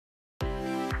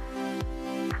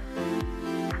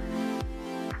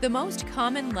The most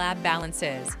common lab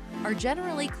balances are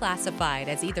generally classified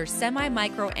as either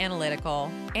semi-micro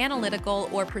analytical, analytical,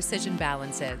 or precision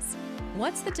balances.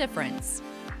 What's the difference?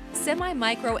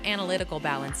 Semi-micro analytical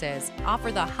balances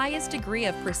offer the highest degree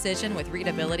of precision with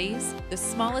readabilities, the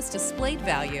smallest displayed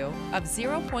value of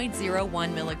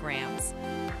 0.01 milligrams.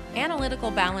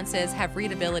 Analytical balances have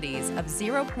readabilities of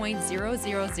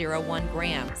 0.0001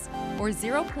 grams or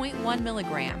 0.1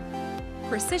 milligram.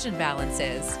 Precision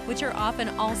balances, which are often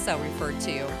also referred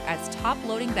to as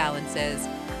top-loading balances,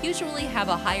 usually have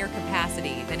a higher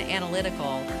capacity than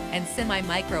analytical and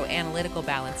semi-micro analytical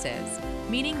balances,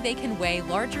 meaning they can weigh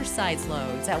larger size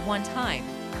loads at one time.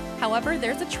 However,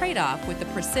 there's a trade-off with the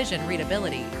precision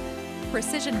readability.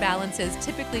 Precision balances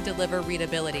typically deliver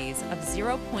readabilities of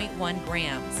 0.1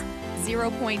 grams,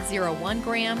 0.01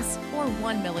 grams, or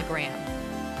 1 milligram.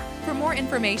 For more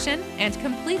information and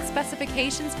complete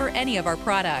specifications for any of our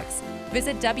products,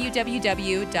 visit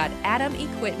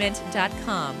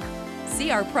www.atomequipment.com. See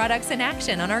our products in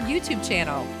action on our YouTube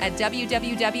channel at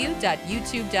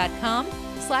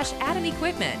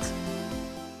www.youtube.com/atomequipment.